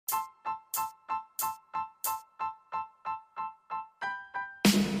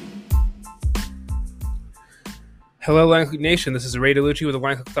Hello, Line Cook Nation. This is Ray DeLucci with the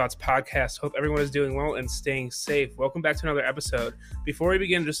Line Cook Thoughts podcast. Hope everyone is doing well and staying safe. Welcome back to another episode. Before we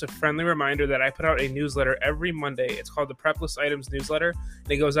begin, just a friendly reminder that I put out a newsletter every Monday. It's called the Prep List Items Newsletter,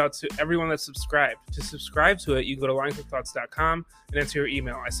 and it goes out to everyone that's subscribed. To subscribe to it, you can go to linecookthoughts.com and enter your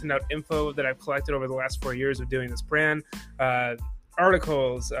email. I send out info that I've collected over the last 4 years of doing this brand,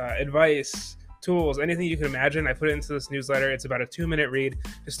 articles, advice, tools, anything you can imagine. I put it into this newsletter. It's about a 2-minute read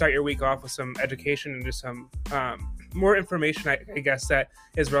to start your week off with some education and just some more information, I guess, that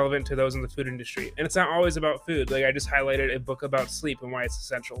is relevant to those in the food industry. And it's not always about food. Like, I just highlighted a book about sleep and why it's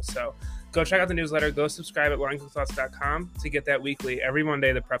essential. So go check out the newsletter. Go subscribe at linecookthoughts.com to get that weekly, every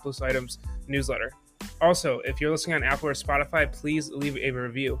Monday, the Prep List Items newsletter. Also, if you're listening on Apple or Spotify, please leave a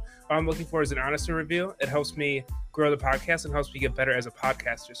review. All I'm looking for is an honest review. It helps me grow the podcast and helps me get better as a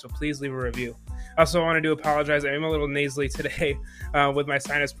podcaster. So please leave a review. Also, I wanted to apologize. I am a little nasally today with my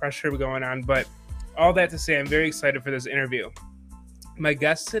sinus pressure going on. But all that to say, I'm very excited for this interview. My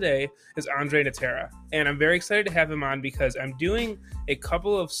guest today is Andre Natera, and I'm very excited to have him on because I'm doing a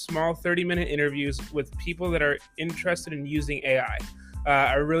couple of small 30-minute interviews with people that are interested in using AI.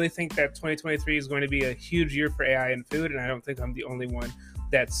 I really think that 2023 is going to be a huge year for AI in food, and I don't think I'm the only one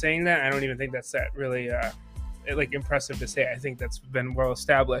that's saying that. I don't even think that's that really impressive to say. I think that's been well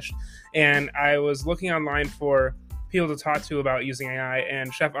established. And I was looking online for people to talk to about using AI,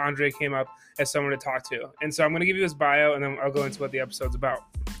 and Chef Andre came up as someone to talk to. And so I'm going to give you his bio, and then I'll go into what the episode's about.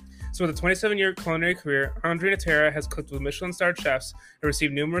 So with a 27-year culinary career, Andre Natera has cooked with Michelin-starred chefs and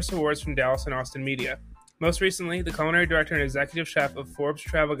received numerous awards from Dallas and Austin media. Most recently, the culinary director and executive chef of Forbes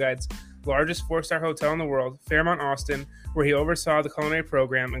Travel Guide's largest 4-star hotel in the world, Fairmont Austin, where he oversaw the culinary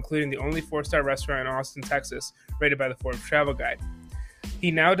program, including the only 4-star restaurant in Austin, Texas, rated by the Forbes Travel Guide.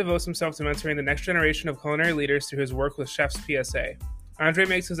 He now devotes himself to mentoring the next generation of culinary leaders through his work with Chef's PSA. Andre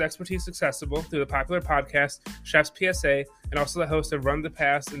makes his expertise accessible through the popular podcast Chef's PSA and also the host of Run the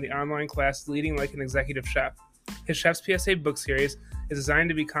Pass and the online class Leading Like an Executive Chef. His Chef's PSA book series is designed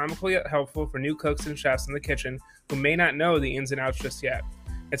to be comical yet helpful for new cooks and chefs in the kitchen who may not know the ins and outs just yet.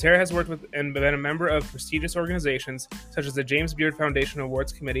 Natera has worked with and been a member of prestigious organizations such as the James Beard Foundation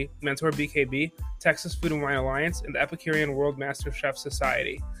Awards Committee, Mentor BKB, Texas Food and Wine Alliance, and the Epicurean World Master Chef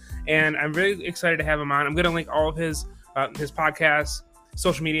Society. And I'm really excited to have him on. I'm going to link all of his podcasts,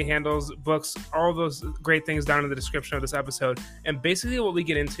 social media handles, books, all of those great things down in the description of this episode. And basically what we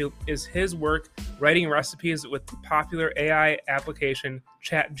get into is his work writing recipes with the popular AI application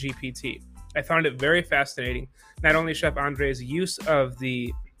ChatGPT. I found it very fascinating, not only Chef Andre's use of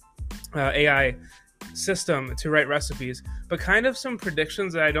the AI system to write recipes, but kind of some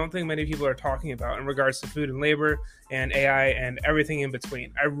predictions that I don't think many people are talking about in regards to food and labor and AI and everything in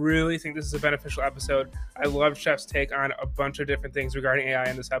between. I really think this is a beneficial episode. I love Chef's take on a bunch of different things regarding AI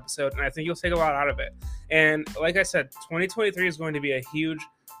in this episode, and I think you'll take a lot out of it. And like I said, 2023 is going to be a huge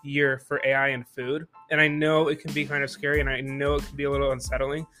year for AI in food, and I know it can be kind of scary, and I know it can be a little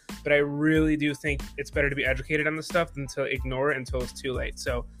unsettling, but I really do think it's better to be educated on this stuff than to ignore it until it's too late.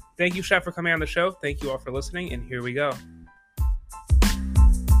 So thank you, Chef, for coming on the show. Thank you all for listening, and here we go.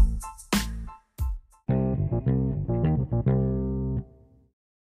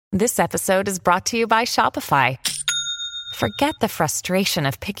 This episode is brought to you by Shopify. Forget the frustration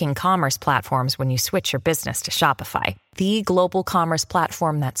of picking commerce platforms when you switch your business to Shopify, the global commerce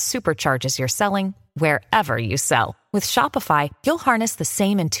platform that supercharges your selling wherever you sell. With Shopify, you'll harness the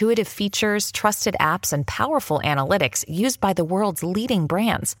same intuitive features, trusted apps, and powerful analytics used by the world's leading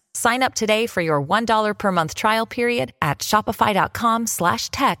brands. Sign up today for your $1 per month trial period at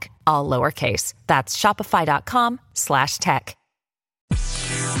shopify.com/tech, all lowercase. That's shopify.com/tech.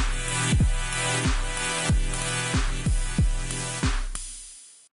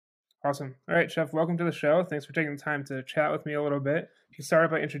 Awesome. All right, Chef, welcome to the show. Thanks for taking the time to chat with me a little bit. If you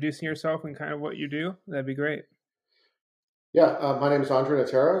start by introducing yourself and kind of what you do, that'd be great. Yeah, my name is Andre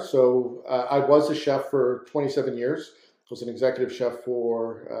Natera. So I was a chef for 27 years. I was an executive chef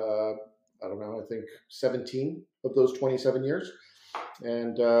for, I think 17 of those 27 years.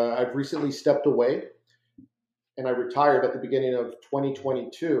 And I've recently stepped away, and I retired at the beginning of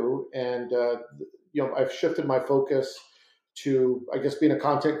 2022. And, I've shifted my focus to, I guess, being a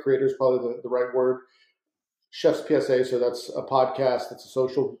content creator is probably the right word. Chef's PSA, so that's a podcast, that's a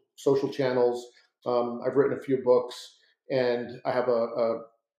social channels. I've written a few books, and I have a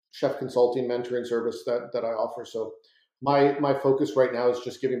chef consulting mentoring service that I offer. So my focus right now is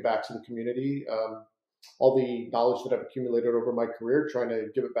just giving back to the community, all the knowledge that I've accumulated over my career, trying to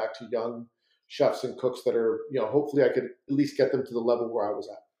give it back to young chefs and cooks that are, hopefully I could at least get them to the level where I was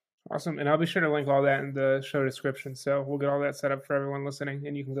at. Awesome. And I'll be sure to link all that in the show description. So we'll get all that set up for everyone listening,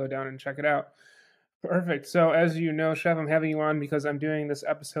 and you can go down and check it out. Perfect. So as you know, Chef, I'm having you on because I'm doing this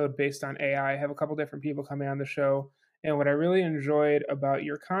episode based on AI. I have a couple different people coming on the show. And what I really enjoyed about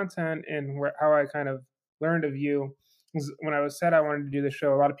your content and how I kind of learned of you was when I was said I wanted to do the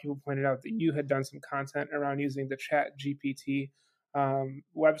show, a lot of people pointed out that you had done some content around using the Chat GPT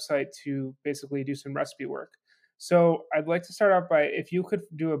website to basically do some recipe work. So I'd like to start out by if you could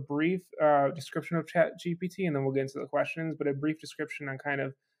do a brief description of Chat GPT, and then we'll get into the questions, but a brief description on kind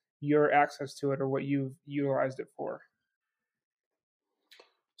of your access to it or what you've utilized it for.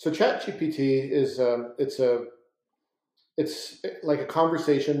 So ChatGPT is it's like a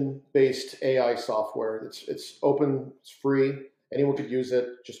conversation based AI software. It's open, it's free. Anyone could use it.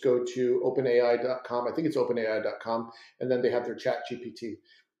 Just go to openai.com. I think it's openai.com, and then they have their ChatGPT.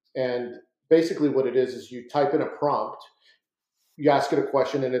 And basically, what it is you type in a prompt, you ask it a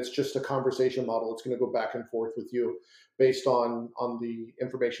question, and it's just a conversation model. It's going to go back and forth with you based on the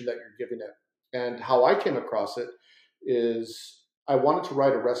information that you're giving it. And how I came across it is I wanted to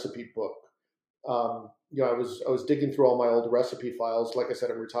write a recipe book. I was digging through all my old recipe files. Like I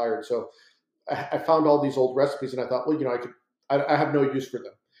said, I'm retired, so I found all these old recipes, and I thought, well, I have no use for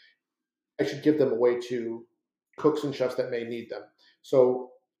them. I should give them away to cooks and chefs that may need them.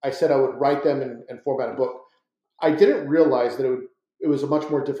 So I said I would write them and format a book. I didn't realize that it was a much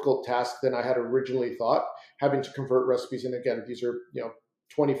more difficult task than I had originally thought, having to convert recipes. And again, these are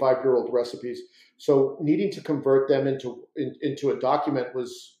 25-year-old recipes, so needing to convert them into a document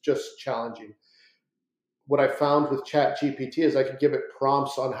was just challenging. What I found with ChatGPT is I could give it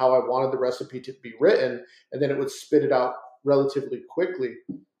prompts on how I wanted the recipe to be written, and then it would spit it out relatively quickly.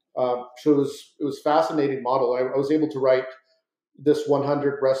 So it was a fascinating model. I was able to write this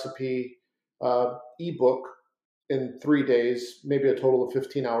 100 recipe ebook in 3 days, maybe a total of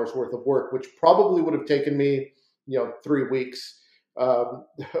 15 hours worth of work, which probably would have taken me 3 weeks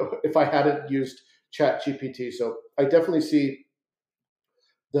if I hadn't used ChatGPT. So I definitely see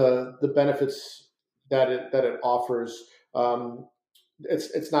the benefits that it offers.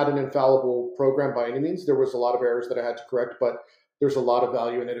 It's not an infallible program by any means. There was a lot of errors that I had to correct, but there's a lot of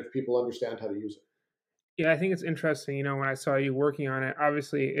value in it if people understand how to use it. Yeah, I think it's interesting. When I saw you working on it,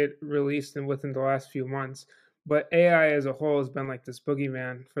 obviously it released within the last few months, but AI as a whole has been like this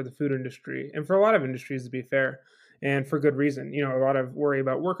boogeyman for the food industry and for a lot of industries, to be fair, and for good reason. A lot of worry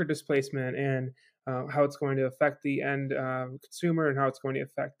about worker displacement and how it's going to affect the end consumer and how it's going to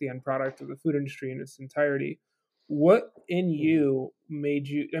affect the end product of the food industry in its entirety. What in you made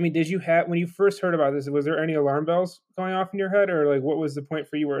you, did you have, when you first heard about this, was there any alarm bells going off in your head, or like what was the point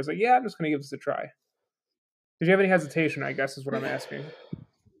for you where it's like, yeah, I'm just going to give this a try? Did you have any hesitation, I guess is what I'm asking?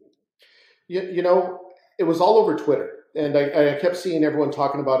 It was all over Twitter. And I kept seeing everyone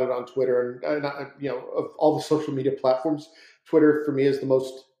talking about it on Twitter. And of all the social media platforms, Twitter for me is the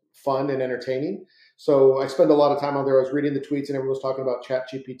most fun and entertaining. So I spend a lot of time on there. I was reading the tweets and everyone was talking about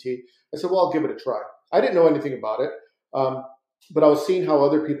ChatGPT. I said, well, I'll give it a try. I didn't know anything about it, but I was seeing how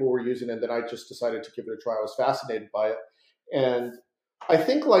other people were using it. And then I just decided to give it a try. I was fascinated by it. And I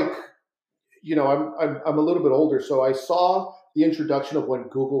think I'm a little bit older, so I saw the introduction of when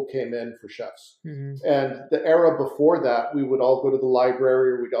Google came in for chefs. Mm-hmm. And the era before that, we would all go to the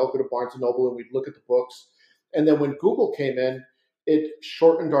library, or we'd all go to Barnes & Noble, and we'd look at the books. And then when Google came in, it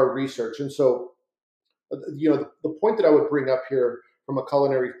shortened our research. And so, the point that I would bring up here from a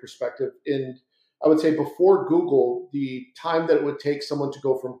culinary perspective, I would say before Google, the time that it would take someone to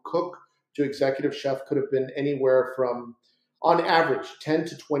go from cook to executive chef could have been anywhere from, on average, 10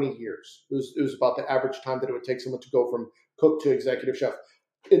 to 20 years. It was about the average time that it would take someone to go from cook to executive chef.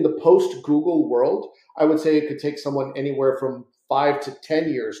 In the post-Google world, I would say it could take someone anywhere from 5 to 10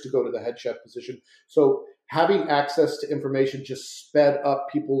 years to go to the head chef position. So having access to information just sped up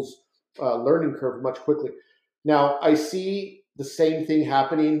people's learning curve much quickly. Now, I see the same thing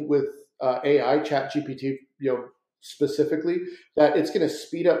happening with AI, ChatGPT, specifically, that it's going to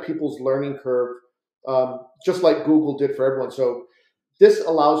speed up people's learning curve, just like Google did for everyone. So this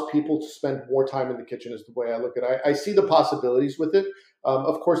allows people to spend more time in the kitchen is the way I look at it. I see the possibilities with it.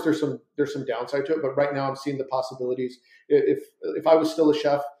 Of course, there's some downside to it, but right now I'm seeing the possibilities. If I was still a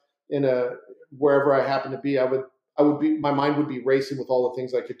chef in wherever I happen to be, my mind would be racing with all the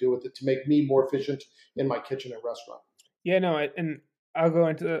things I could do with it to make me more efficient in my kitchen and restaurant. Yeah, no, and I'll go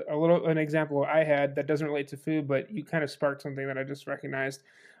into an example I had that doesn't relate to food, but you kind of sparked something that I just recognized.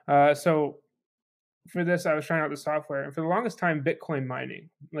 So for this, I was trying out the software, and for the longest time, Bitcoin mining,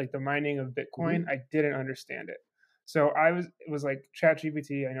 like the mining of Bitcoin, I didn't understand it. So it was like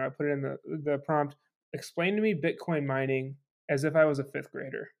ChatGPT. I put it in the prompt, explain to me Bitcoin mining as if I was a fifth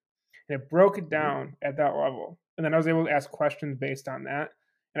grader. And it broke it down at that level. And then I was able to ask questions based on that.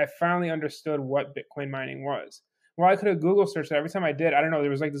 and I finally understood what Bitcoin mining was. Well, I could have Google searched it. Every time I did, I don't know, there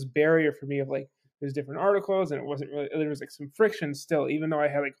was like this barrier for me of like, there's different articles, and it wasn't really, there was like some friction still, even though I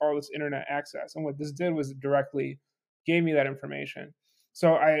had like all this internet access. And what this did was it directly gave me that information.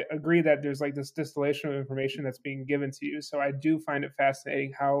 So I agree that there's like this distillation of information that's being given to you. So I do find it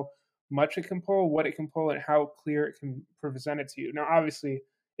fascinating how much it can pull, what it can pull, and how clear it can present it to you. Now, obviously,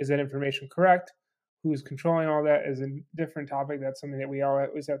 is that information correct? Who's controlling all that is a different topic. That's something that we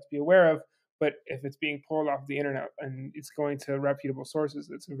always have to be aware of. But if it's being pulled off the internet and it's going to reputable sources,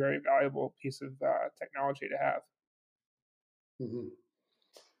 it's a very valuable piece of technology to have. Mm-hmm.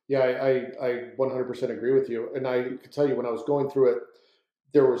 Yeah, I 100% agree with you. And I can tell you, when I was going through it,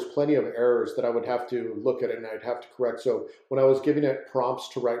 there was plenty of errors that I would have to look at and I'd have to correct. So when I was giving it prompts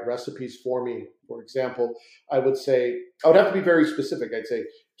to write recipes for me, for example, I would have to be very specific. I'd say,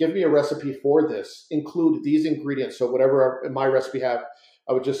 give me a recipe for this, include these ingredients. So whatever in my recipe have,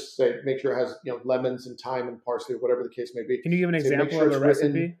 I would just say, make sure it has, lemons and thyme and parsley, whatever the case may be. Can you give an example of a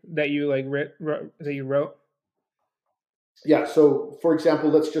recipe that you that you wrote? Yeah. So for example,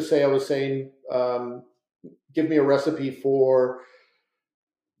 let's just say I was saying, give me a recipe for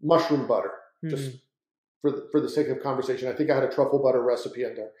mushroom butter, just for the sake of conversation. I think I had a truffle butter recipe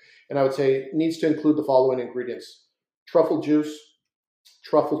in there. And I would say it needs to include the following ingredients: truffle juice,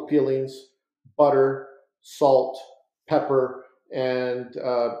 truffle peelings, butter, salt, pepper, and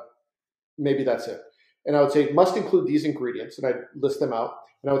maybe that's it. And I would say must include these ingredients, and I'd list them out.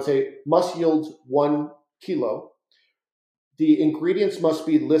 And I would say must yield 1 kilo. The ingredients must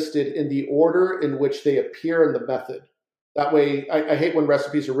be listed in the order in which they appear in the method. That way, I hate when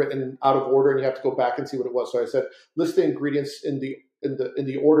recipes are written out of order and you have to go back and see what it was. So I said, list the ingredients in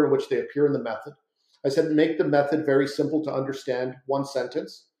the order in which they appear in the method. I said, make the method very simple to understand, 1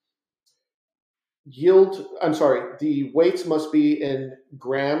 sentence. The weights must be in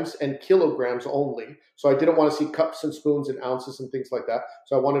grams and kilograms only. So I didn't want to see cups and spoons and ounces and things like that.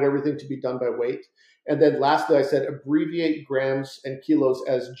 So I wanted everything to be done by weight. And then lastly, I said, abbreviate grams and kilos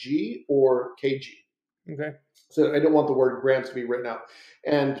as G or kg. Okay. So I didn't want the word grams to be written out.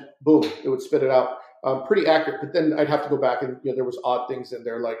 And boom, it would spit it out. Pretty accurate. But then I'd have to go back and there was odd things in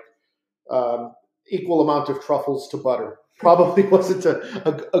there, like equal amount of truffles to butter. Probably wasn't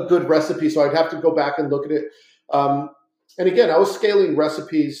a good recipe. So I'd have to go back and look at it. And again, I was scaling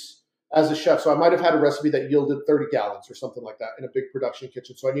recipes as a chef. So I might have had a recipe that yielded 30 gallons or something like that in a big production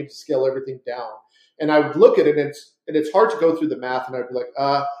kitchen. So I needed to scale everything down. And I would look at it, and it's hard to go through the math. And I'd be like,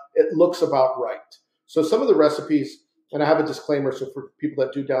 it looks about right. So some of the recipes, and I have a disclaimer, so for people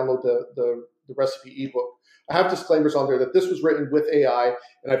that do download the recipe ebook, I have disclaimers on there that this was written with AI,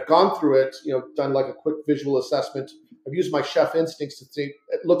 and I've gone through it, done like a quick visual assessment. I've used my chef instincts to say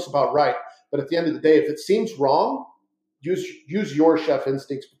it looks about right. But at the end of the day, if it seems wrong, use your chef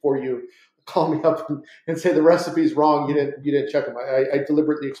instincts before you call me up and say the recipe's wrong. You didn't check them. I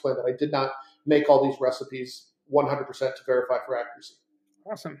deliberately explained that I did not make all these recipes 100% to verify for accuracy.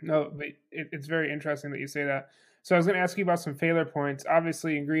 Awesome. No, but it's very interesting that you say that. So I was going to ask you about some failure points.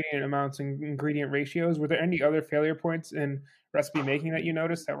 Obviously, ingredient amounts and ingredient ratios. Were there any other failure points in recipe making that you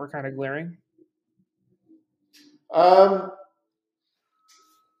noticed that were kind of glaring? I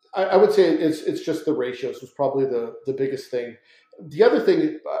would say it's just the ratios was probably the biggest thing. The other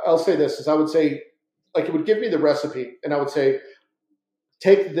thing, I'll say this, is I would say, like, it would give me the recipe, and I would say,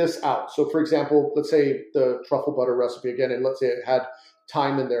 take this out. So, for example, let's say the truffle butter recipe again, and let's say it had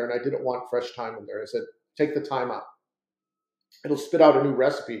thyme in there, and I didn't want fresh thyme in there. I said, take the thyme out. It'll spit out a new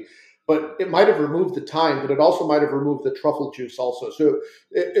recipe, but it might have removed the thyme, but it also might have removed the truffle juice also. So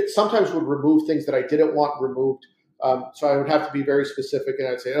it sometimes would remove things that I didn't want removed. So I would have to be very specific, and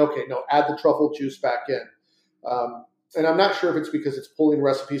I'd say, okay, no, add the truffle juice back in. And I'm not sure if it's because it's pulling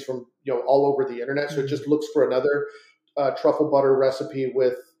recipes from all over the internet, so it just looks for another truffle butter recipe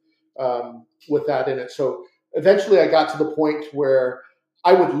with that in it. So eventually, I got to the point where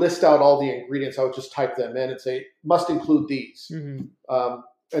I would list out all the ingredients. I would just type them in and say must include these, and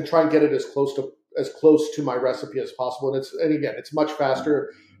try and get it as close to my recipe as possible. And again, it's much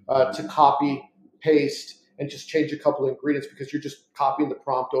faster to copy, paste, and just change a couple of ingredients because you're just copying the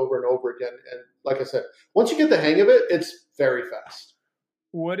prompt over and over again. And like I said, once you get the hang of it, it's very fast.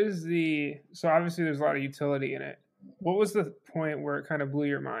 So obviously there's a lot of utility in it. What was the point where it kind of blew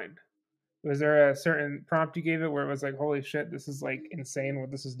your mind? Was there a certain prompt you gave it where it was like, holy shit, this is like insane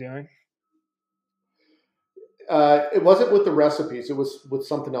what this is doing? It wasn't with the recipes. It was with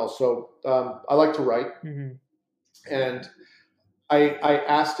something else. So I like to write. And I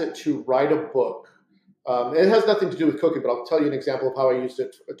asked it to write a book It has nothing to do with cooking, but I'll tell you an example of how I used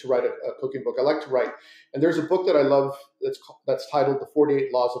it to write a cooking book. I like to write, and there's a book that I love that's titled The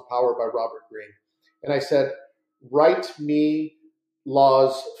 48 Laws of Power by Robert Greene. And I said, write me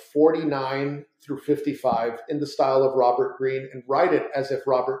laws 49 through 55 in the style of Robert Greene, and write it as if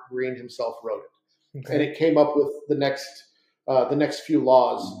Robert Greene himself wrote it. Okay. And it came up with the next few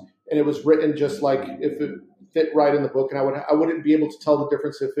laws, and it was written just like if it fit right in the book, and I wouldn't be able to tell the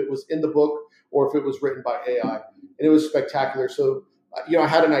difference if it was in the book or if it was written by AI. And it was spectacular. So, I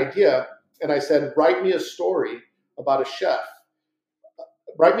had an idea, and I said, write me a story about a chef.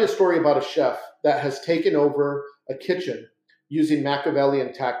 Write me a story about a chef that has taken over a kitchen using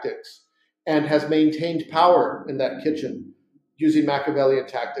Machiavellian tactics and has maintained power in that kitchen using Machiavellian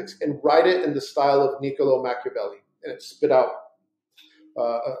tactics, and write it in the style of Niccolo Machiavelli. And it spit out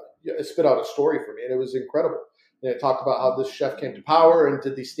a story for me, and it was incredible. And it talked about how this chef came to power and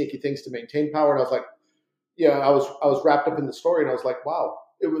did these sneaky things to maintain power. And I was like, I was wrapped up in the story, and I was like, wow,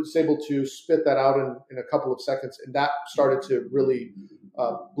 it was able to spit that out in a couple of seconds. And that started to really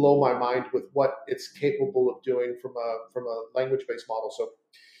blow my mind with what it's capable of doing from a language-based model. So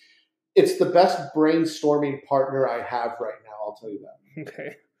it's the best brainstorming partner I have right now. I'll tell you that.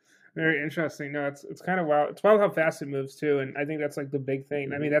 Okay. Very interesting. No, it's kind of wild. It's wild how fast it moves too, and I think that's like the big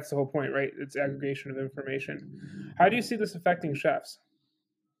thing. I mean, that's the whole point, right? It's aggregation of information. How do you see this affecting chefs?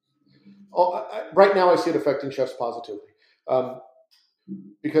 Right now, I see it affecting chefs positively,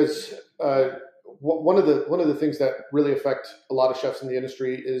 because one of the things that really affect a lot of chefs in the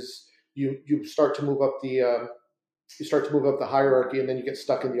industry is you start to move up the hierarchy, and then you get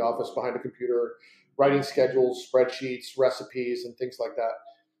stuck in the office behind a computer, writing schedules, spreadsheets, recipes, and things like that.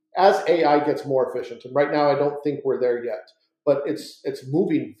 As AI gets more efficient, and right now I don't think we're there yet, but it's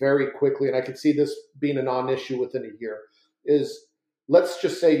moving very quickly, and I could see this being a non-issue within a year. Is, let's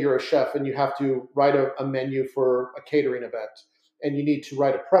just say you're a chef and you have to write a menu for a catering event, and you need to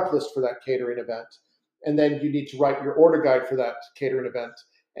write a prep list for that catering event, and then you need to write your order guide for that catering event,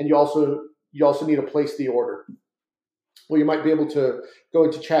 and you also need to place the order. Well, you might be able to go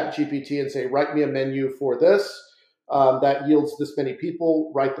into ChatGPT and say, write me a menu for this. That yields this many people,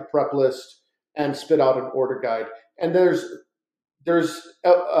 write the prep list, and spit out an order guide. And there's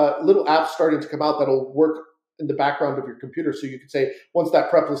little apps starting to come out that'll work in the background of your computer. So you could say, once that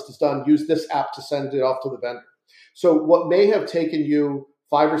prep list is done, use this app to send it off to the vendor. So what may have taken you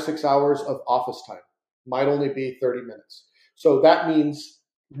 5 or 6 hours of office time might only be 30 minutes. So that means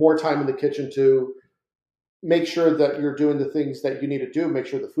more time in the kitchen to make sure that you're doing the things that you need to do, make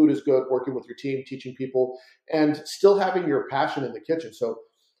sure the food is good, working with your team, teaching people, and still having your passion in the kitchen. So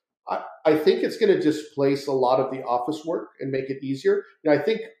I think it's going to displace a lot of the office work and make it easier. I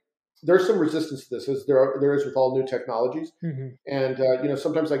think there's some resistance to this, as there is with all new technologies. Mm-hmm. And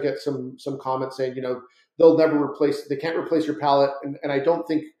sometimes I get some comments saying, they can't replace your palate, and I don't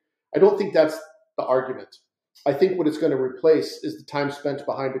think that's the argument. I think what it's going to replace is the time spent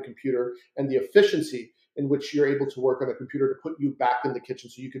behind a computer and the efficiency in which you're able to work on a computer to put you back in the kitchen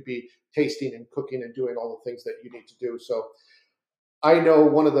so you could be tasting and cooking and doing all the things that you need to do. So I know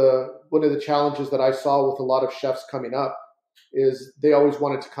one of the challenges that I saw with a lot of chefs coming up is they always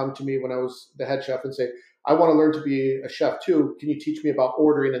wanted to come to me when I was the head chef and say, I want to learn to be a chef too. Can you teach me about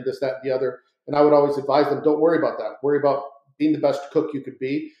ordering and this, that, and the other? And I would always advise them, don't worry about that. Worry about being the best cook you could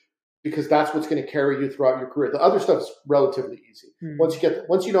be, because that's what's going to carry you throughout your career. The other stuff is relatively easy. Mm-hmm.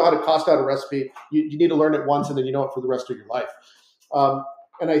 Once you know how to cost out a recipe, you need to learn it once, and then you know it for the rest of your life.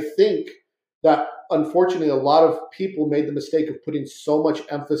 And I think that, unfortunately, a lot of people made the mistake of putting so much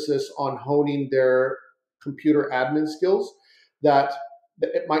emphasis on honing their computer admin skills that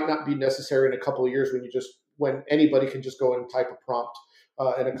it might not be necessary in a couple of years when anybody can just go and type a prompt.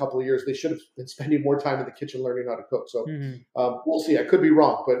 In a couple of years, they should have been spending more time in the kitchen learning how to cook. So we'll see. I could be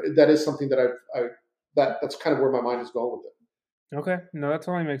wrong, but that is something that that's kind of where my mind is going with it. Okay, no, that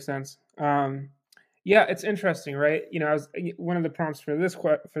totally makes sense. Yeah, it's interesting, right? One of the prompts for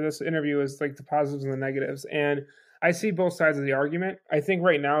this interview is like the positives and the negatives, and I see both sides of the argument. I think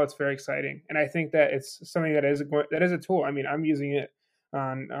right now it's very exciting, and I think that it's something that is a tool. I mean, I'm using it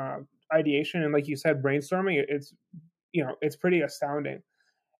on ideation, and like you said, brainstorming. It's pretty astounding.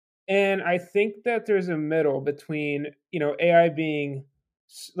 And I think that there's a middle between, AI being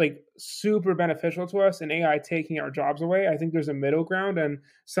like super beneficial to us and AI taking our jobs away. I think there's a middle ground, and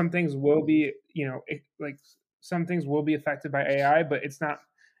some things will be, some things will be affected by AI, but it's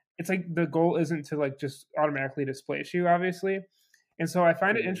like the goal isn't to like just automatically displace you, obviously. And so I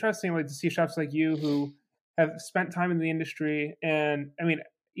find it interesting, like, to see chefs like you who have spent time in the industry. And I mean,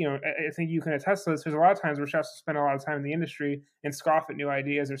 I think you can attest to this. There's a lot of times where chefs spend a lot of time in the industry and scoff at new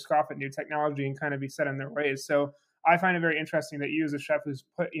ideas or scoff at new technology and kind of be set in their ways. So I find it very interesting that you, as a chef who's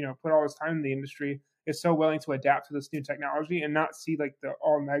put all this time in the industry, is so willing to adapt to this new technology and not see like the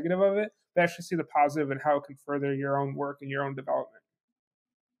all negative of it, but actually see the positive and how it can further your own work and your own development.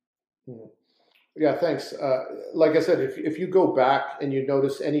 Mm-hmm. Yeah, thanks. Like I said, if you go back and you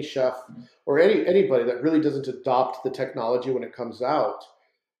notice any chef or anybody that really doesn't adopt the technology when it comes out,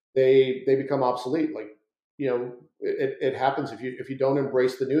 they become obsolete. Like, it happens if you don't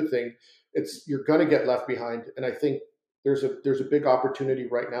embrace the new thing, you're going to get left behind. And I think there's a big opportunity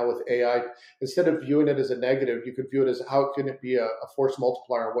right now with AI. Instead of viewing it as a negative, you could view it as how can it be a force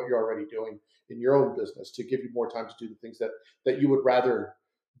multiplier on what you're already doing in your own business to give you more time to do the things that you would rather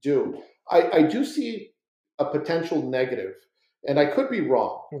do. I do see a potential negative, and I could be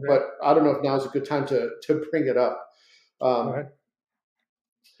wrong, okay, but I don't know if now is a good time to bring it up. Go ahead.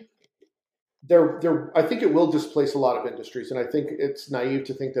 I think it will displace a lot of industries, and I think it's naive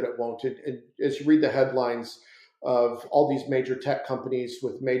to think that it won't. And as you read the headlines of all these major tech companies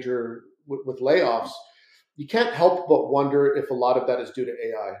with layoffs, you can't help but wonder if a lot of that is due to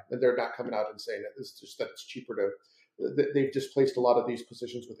AI, and they're not coming out and saying it. It's just that it's cheaper they've displaced a lot of these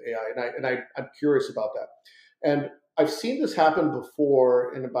positions with AI, and I'm curious about that. And I've seen this happen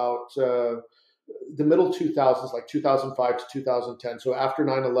before in about the middle 2000s, like 2005 to 2010. So after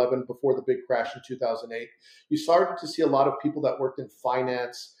 9/11, before the big crash in 2008, you started to see a lot of people that worked in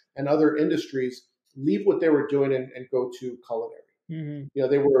finance and other industries leave what they were doing and go to culinary. Mm-hmm.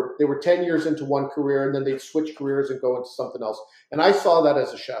 They were 10 years into one career, and then they'd switch careers and go into something else. And I saw that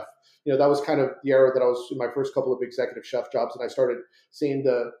as a chef. That was kind of the era that I was in my first couple of executive chef jobs, and I started seeing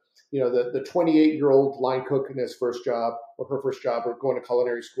the 28-year-old line cook in his first job or her first job or going to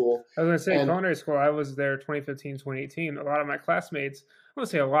culinary school. I was going to say culinary school. I was there 2015, 2018. A lot of my classmates, I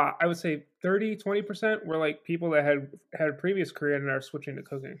wouldn't say a lot, I would say 30, 20% were like people that had a previous career and are switching to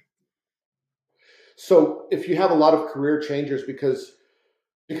cooking. So if you have a lot of career changers, because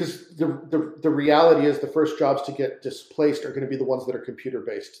the reality is the first jobs to get displaced are going to be the ones that are computer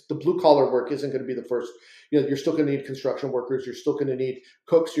based. The blue collar work isn't going to be the first. You're still going to need construction workers. You're still going to need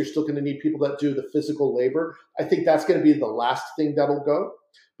cooks. You're still going to need people that do the physical labor. I think that's going to be the last thing that'll go.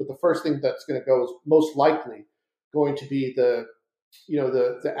 But the first thing that's going to go is most likely going to be the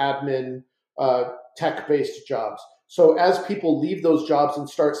admin tech based jobs. So as people leave those jobs and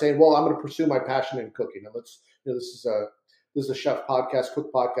start saying, well, I'm going to pursue my passion in cooking. And this is a chef podcast,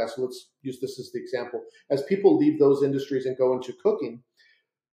 cook podcast. So let's use this as the example. As people leave those industries and go into cooking,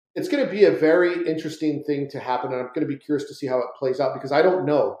 it's going to be a very interesting thing to happen. And I'm going to be curious to see how it plays out because I don't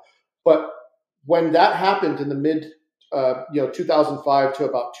know. But when that happened in the mid 2005 to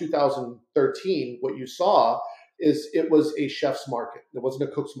about 2013, what you saw is it was a chef's market. It wasn't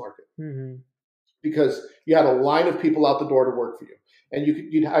a cook's market. Mm-hmm. Because you had a line of people out the door to work for you.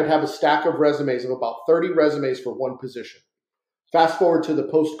 And I'd have a stack of resumes of about 30 resumes for one position. Fast forward to the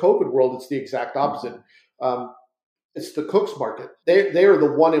post-COVID world, it's the exact opposite. It's the cook's market. They are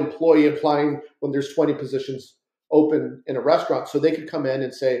the one employee applying when there's 20 positions open in a restaurant. So they could come in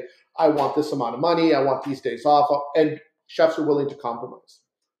and say, I want this amount of money. I want these days off. And chefs are willing to compromise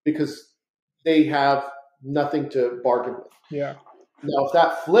because they have nothing to bargain with. Yeah. Now, if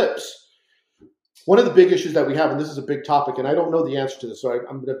that flips, one of the big issues that we have, and this is a big topic, and I don't know the answer to this, so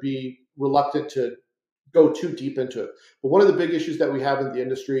I'm going to be reluctant to go too deep into it. But one of the big issues that we have in the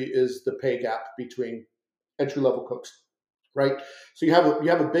industry is the pay gap between entry-level cooks, right? So you have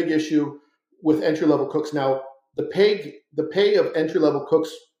a big issue with entry-level cooks. Now, the pay of entry-level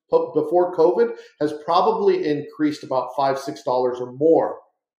cooks before COVID has probably increased about $5-6 or more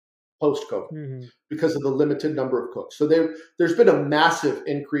post-COVID because of the limited number of cooks. So there's been a massive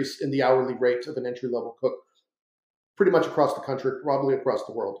increase in the hourly rate of an entry-level cook pretty much across the country, probably across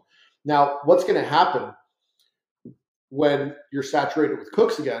the world. Now, what's going to happen when you're saturated with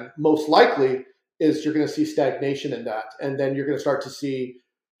cooks again, most likely is you're going to see stagnation in that. And then you're going to start to see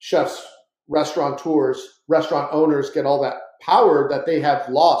chefs, restaurateurs, restaurant owners get all that power that they have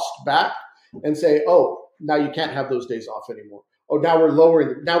lost back and say, oh, now you can't have those days off anymore. Oh, now we're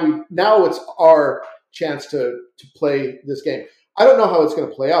lowering. Now it's our chance to play this game. I don't know how it's going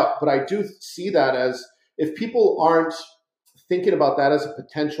to play out, but I do see that as if people aren't thinking about that as a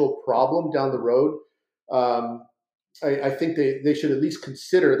potential problem down the road, I think they should at least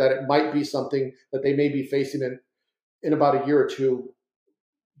consider that it might be something that they may be facing in about a year or two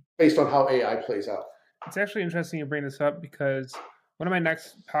based on how AI plays out. It's actually interesting you bring this up because one of my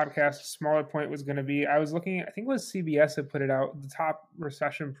next podcasts, smaller point, was going to be, I was looking, I think it was CBS that put it out, the top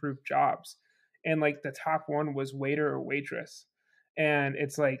recession-proof jobs. And like the top one was waiter or waitress. and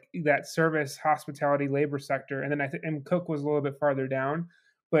it's like that service, hospitality, labor sector. And then and cook was a little bit farther down,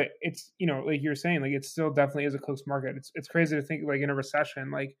 but it's, like you're saying, like it still definitely is a cook's market. It's crazy to think like in a recession,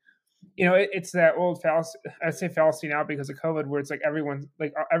 like, it's that old fallacy. I'd say fallacy now because of COVID, where it's like everyone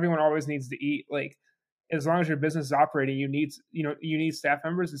always needs to eat. Like, as long as your business is operating, you need staff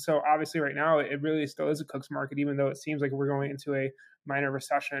members. And so obviously right now it really still is a cook's market, even though it seems like we're going into a minor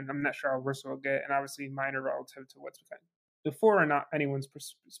recession. I'm not sure how worse it'll get, and obviously minor relative to what's before, and not anyone's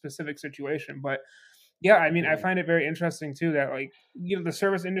specific situation. But yeah, I mean, I find it very interesting too that, like, the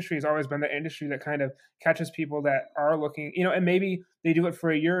service industry has always been the industry that kind of catches people that are looking, and maybe they do it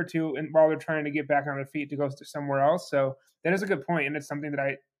for a year or two, and while they're trying to get back on their feet to go to somewhere else. So that is a good point, and it's something that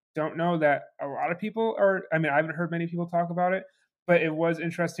I don't know that a lot of people are. I mean, I haven't heard many people talk about it, but it was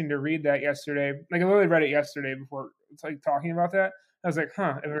interesting to read that yesterday. Like, I literally read it yesterday before it's like talking about that. I was like, if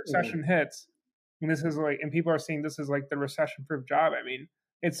a recession hits, and this is like, and people are seeing this as like the recession-proof job. I mean,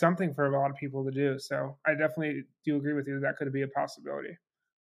 it's something for a lot of people to do. So I definitely do agree with you that could be a possibility.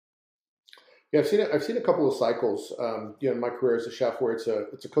 Yeah, I've seen a couple of cycles, in my career as a chef, where it's a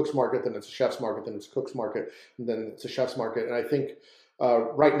cook's market, then it's a chef's market, then it's a cook's market, and then it's a chef's market. And I think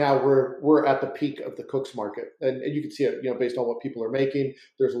right now we're at the peak of the cook's market, and you can see it, based on what people are making.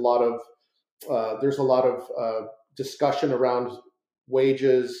 There's a lot of discussion around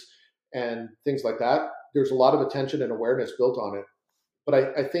wages and things like that. There's a lot of attention and awareness built on it. But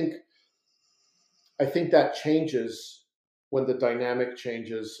I think that changes when the dynamic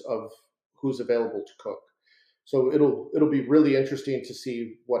changes of who's available to cook. So it'll be really interesting to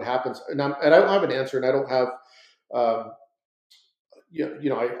see what happens. And I don't have an answer, and I don't have, I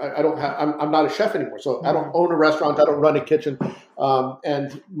don't have. I'm not a chef anymore, so I don't own a restaurant. I don't run a kitchen,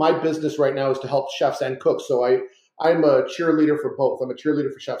 and my business right now is to help chefs and cooks. So I'm a cheerleader for both. I'm a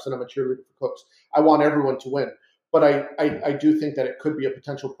cheerleader for chefs, and I'm a cheerleader for cooks. I want everyone to win. But I do think that it could be a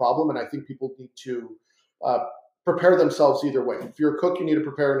potential problem, and I think people need to prepare themselves either way. If you're a cook, you need to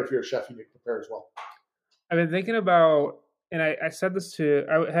prepare, and if you're a chef, you need to prepare as well. I've been thinking about, and I said this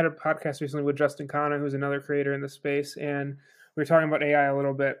I had a podcast recently with Justin Khanna, who's another creator in the space, and we were talking about AI a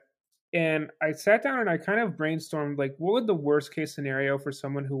little bit. And I sat down and I kind of brainstormed, like, what would the worst case scenario for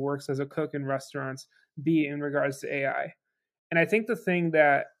someone who works as a cook in restaurants be in regards to AI? And I think the thing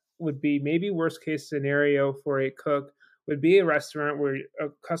that would be maybe worst case scenario for a cook would be a restaurant where a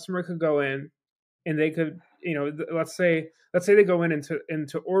customer could go in and they could, let's say they go in and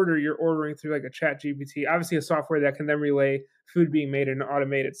to order, you're ordering through like a ChatGPT, obviously a software that can then relay food being made in an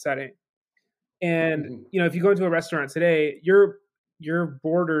automated setting. And, if you go into a restaurant today, your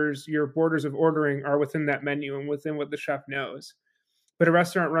borders of ordering are within that menu and within what the chef knows. But a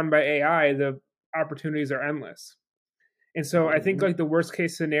restaurant run by AI, the opportunities are endless. And so I think like the worst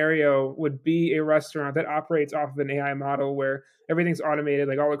case scenario would be a restaurant that operates off of an AI model where everything's automated,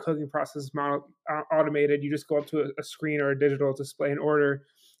 like all the cooking process is automated. You just go up to a screen or a digital display and order,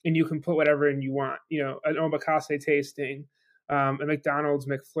 and you can put whatever in you want. An omakase tasting, a McDonald's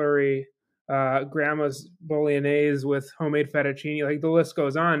McFlurry, grandma's bolognese with homemade fettuccine. Like the list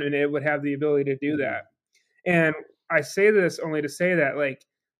goes on, and it would have the ability to do that. And I say this only to say that like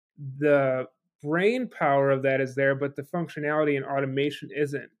the brain power of that is there, but the functionality and automation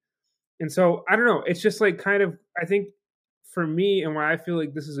isn't. And so I don't know. It's just like kind of, I think for me, and why I feel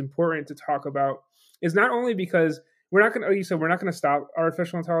like this is important to talk about is not only because we're not going to, like you said, we're not going to stop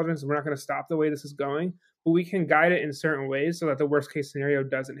artificial intelligence. We're not going to stop the way this is going, but we can guide it in certain ways so that the worst case scenario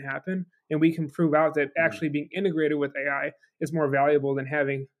doesn't happen. And we can prove out that actually being integrated with AI is more valuable than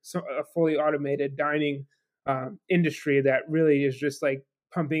having a fully automated dining industry that really is just like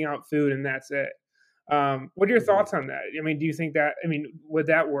pumping out food and that's it. What are your thoughts on that? I mean, do you think that, would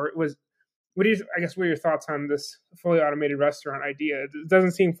that work? What are your thoughts on this fully automated restaurant idea? It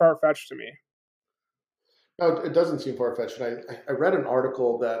doesn't seem far-fetched to me. No, it doesn't seem far-fetched. I read an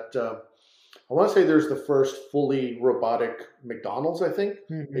article that I want to say there's the first fully robotic McDonald's, I think,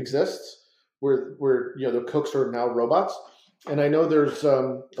 exists, where the cooks are now robots. And I know there's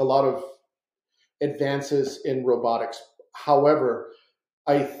a lot of advances in robotics. However,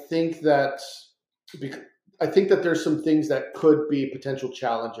 I think that there's some things that could be potential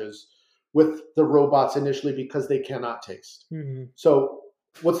challenges with the robots initially because they cannot taste. So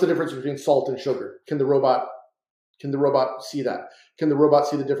what's the difference between salt and sugar? Can the robot see that? Can the robot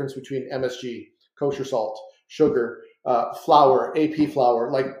see the difference between MSG, kosher salt, sugar, flour, AP flour?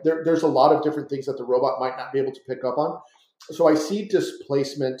 Like there's a lot of different things that the robot might not be able to pick up on. So I see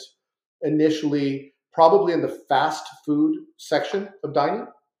displacement initially probably in the fast food section of dining.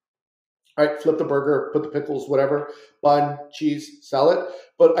 All right, flip the burger, put the pickles, whatever, bun, cheese, sell it.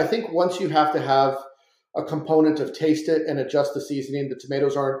 But I think once you have to have a component of taste it and adjust the seasoning. The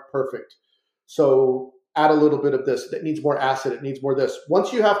tomatoes aren't perfect, so add a little bit of this. That needs more acid. It needs more this.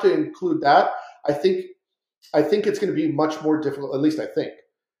 Once you have to include that, I think it's going to be much more difficult. At least I think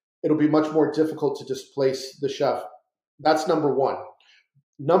it'll be much more difficult to displace the chef. That's number one.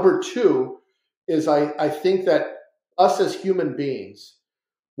 Number two is I think that us as human beings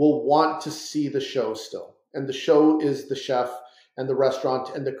will want to see the show still. And the show is the chef and the restaurant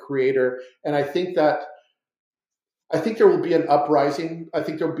and the creator. And I think there will be an uprising. I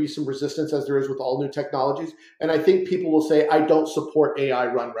think there will be some resistance, as there is with all new technologies. And I think people will say, I don't support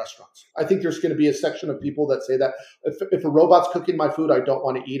AI-run restaurants. I think there's going to be a section of people that say that if a robot's cooking my food, I don't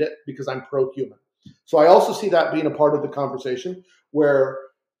want to eat it because I'm pro-human. So I also see that being a part of the conversation, where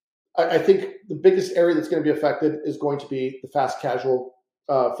I think the biggest area that's going to be affected is going to be the fast casual,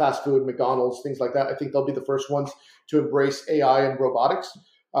 fast food, McDonald's, things like that. I think they'll be the first ones to embrace AI and robotics.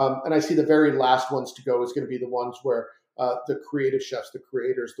 And I see the very last ones to go is going to be the ones where the creative chefs, the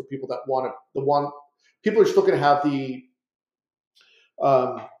creators, the people that people are still going to have the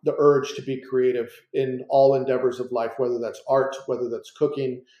urge to be creative in all endeavors of life, whether that's art, whether that's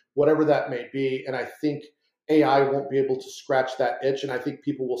cooking, whatever that may be. And I think AI won't be able to scratch that itch, and I think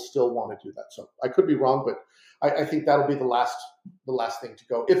people will still want to do that. So I could be wrong, but I think that'll be the last thing to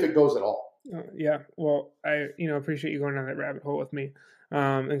go, if it goes at all. Yeah. Well, I appreciate you going down that rabbit hole with me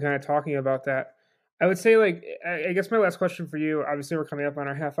and kind of talking about that. I would say, I guess my last question for you, obviously we're coming up on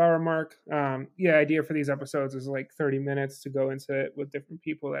our half-hour mark. Idea for these episodes is 30 minutes to go into it with different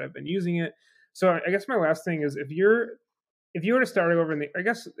people that have been using it. So I guess my last thing is, if you were to start over I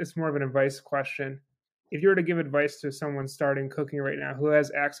guess it's more of an advice question. If you were to give advice to someone starting cooking right now who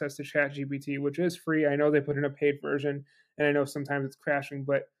has access to ChatGPT, which is free, I know they put in a paid version, and I know sometimes it's crashing,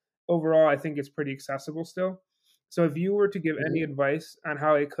 but overall, I think it's pretty accessible still. So if you were to give any advice on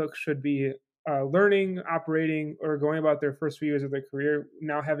how a cook should be learning, operating, or going about their first few years of their career,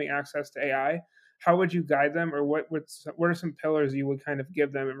 now having access to AI, how would you guide them, or what are some pillars you would kind of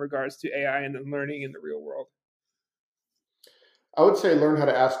give them in regards to AI and then learning in the real world? I would say learn how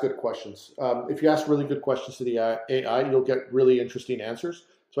to ask good questions. If you ask really good questions to the AI, you'll get really interesting answers.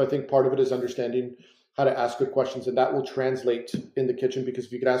 So I think part of it is understanding how to ask good questions, and that will translate in the kitchen, because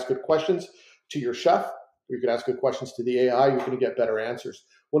if you could ask good questions to your chef, or you could ask good questions to the AI, you're going to get better answers.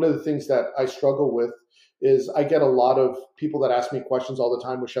 One of the things that I struggle with is I get a lot of people that ask me questions all the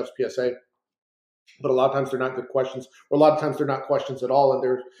time with Chef's PSA, but a lot of times they're not good questions, or a lot of times they're not questions at all, and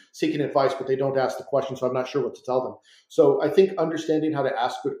they're seeking advice, but they don't ask the question, so I'm not sure what to tell them. So I think understanding how to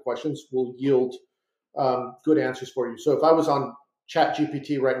ask good questions will yield good answers for you. So if I was on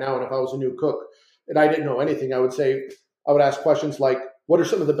ChatGPT right now, and if I was a new cook and I didn't know anything, I would ask questions like, what are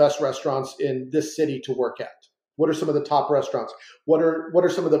some of the best restaurants in this city to work at? What are some of the top restaurants? What are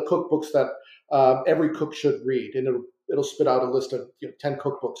some of the cookbooks that every cook should read? And it'll spit out a list of 10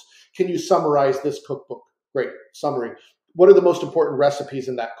 cookbooks. Can you summarize this cookbook? Great, summary. What are the most important recipes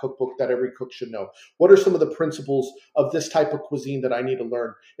in that cookbook that every cook should know? What are some of the principles of this type of cuisine that I need to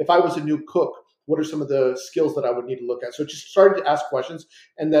learn? If I was a new cook, what are some of the skills that I would need to look at? So just starting to ask questions,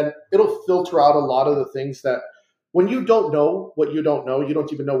 and then it'll filter out a lot of the things that when you don't know what you don't know, you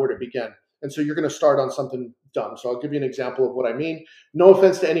don't even know where to begin. And so you're going to start on something dumb. So I'll give you an example of what I mean. No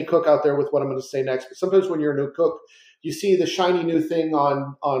offense to any cook out there with what I'm going to say next, but sometimes when you're a new cook, you see the shiny new thing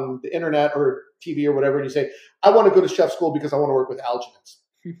on the internet or TV or whatever, and you say, I want to go to chef school because I want to work with alginates,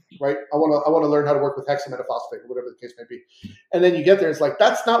 right? I want to learn how to work with hexametaphosphate or whatever the case may be. And then you get there, it's like,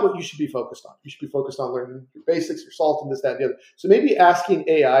 that's not what you should be focused on. You should be focused on learning your basics, your salt, and this, that, and the other. So maybe asking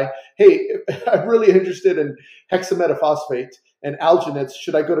AI, hey, I'm really interested in hexametaphosphate and alginates.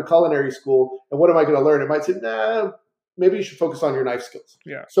 Should I go to culinary school? And what am I going to learn? It might say, nah, maybe you should focus on your knife skills.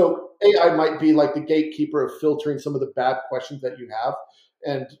 Yeah. So AI might be like the gatekeeper of filtering some of the bad questions that you have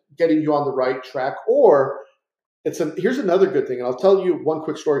and getting you on the right track. Or here's another good thing. And I'll tell you one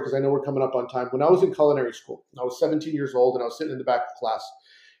quick story because I know we're coming up on time. When I was in culinary school, I was 17 years old and I was sitting in the back of the class.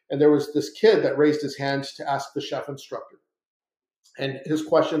 And there was this kid that raised his hand to ask the chef instructor. And his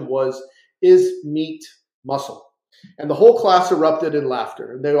question was, is meat muscle? And the whole class erupted in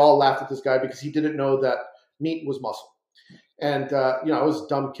laughter. And they all laughed at this guy because he didn't know that meat was muscle. And, I was a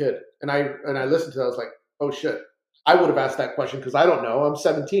dumb kid. And I listened to that. I was like, oh, shit. I would have asked that question because I don't know. I'm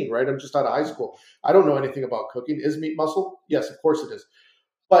 17, right? I'm just out of high school. I don't know anything about cooking. Is meat muscle? Yes, of course it is.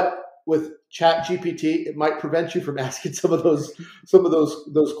 But with ChatGPT, it might prevent you from asking some of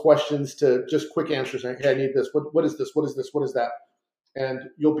those questions to just quick answers. Like, hey, I need this. What is this? What is this? What is that? And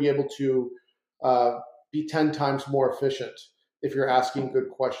you'll be able to be 10 times more efficient if you're asking good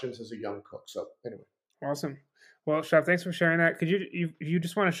questions as a young cook. So anyway. Awesome. Well, Chef, thanks for sharing that. Could you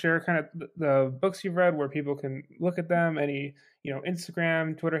just want to share kind of the books you've read where people can look at them, any,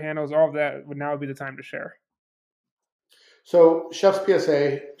 Instagram, Twitter handles, all of that would now be the time to share. So Chef's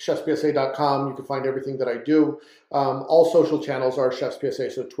PSA, chefspsa.com, you can find everything that I do. All social channels are Chef's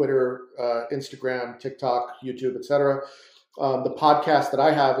PSA, so Twitter, Instagram, TikTok, YouTube, etc. The podcast that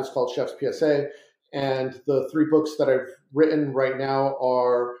I have is called Chef's PSA, and the 3 books that I've written right now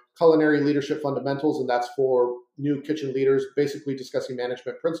are Culinary Leadership Fundamentals, and that's for new kitchen leaders, basically discussing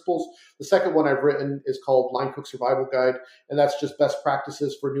management principles. The second one I've written is called Line Cook Survival Guide, and that's just best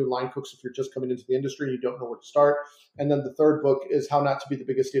practices for new line cooks if you're just coming into the industry and you don't know where to start. And then the third book is How Not to Be the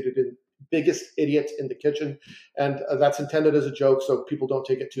Biggest Idiot in the Kitchen, and that's intended as a joke, so people don't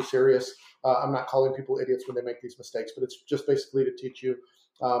take it too serious. I'm not calling people idiots when they make these mistakes, but it's just basically to teach you,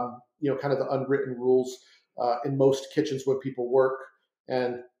 kind of the unwritten rules in most kitchens when people work.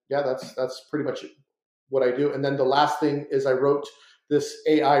 And yeah, that's pretty much what I do. And then the last thing is I wrote this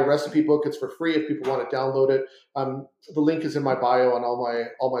AI recipe book. It's for free if people want to download it. The link is in my bio on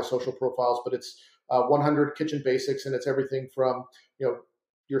all my social profiles, but it's 100 kitchen basics, and it's everything from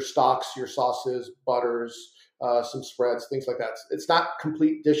your stocks, your sauces, butters, some spreads, things like that. It's not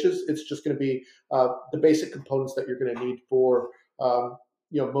complete dishes. It's just going to be the basic components that you're going to need for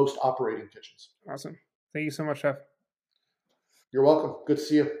most operating kitchens. Awesome. Thank you so much, Chef. You're welcome. Good to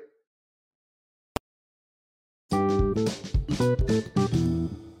see you.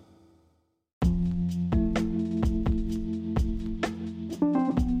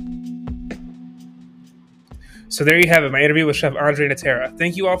 So there you have it, my interview with Chef Andre Natera.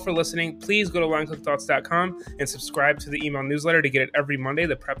 Thank you all for listening. Please go to linecookthoughts.com and subscribe to the email newsletter to get it every Monday,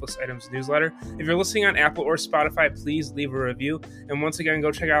 the Prepless Items newsletter. If you're listening on Apple or Spotify, please leave a review. And once again, go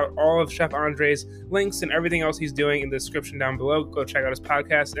check out all of Chef Andre's links and everything else he's doing in the description down below. Go check out his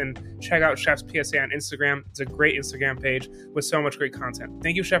podcast and check out Chef's PSA on Instagram. It's a great Instagram page with so much great content.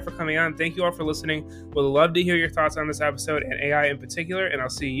 Thank you, Chef, for coming on. Thank you all for listening. We'd love to hear your thoughts on this episode and AI in particular, and I'll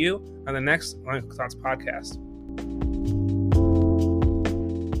see you on the next Line Cook Thoughts podcast.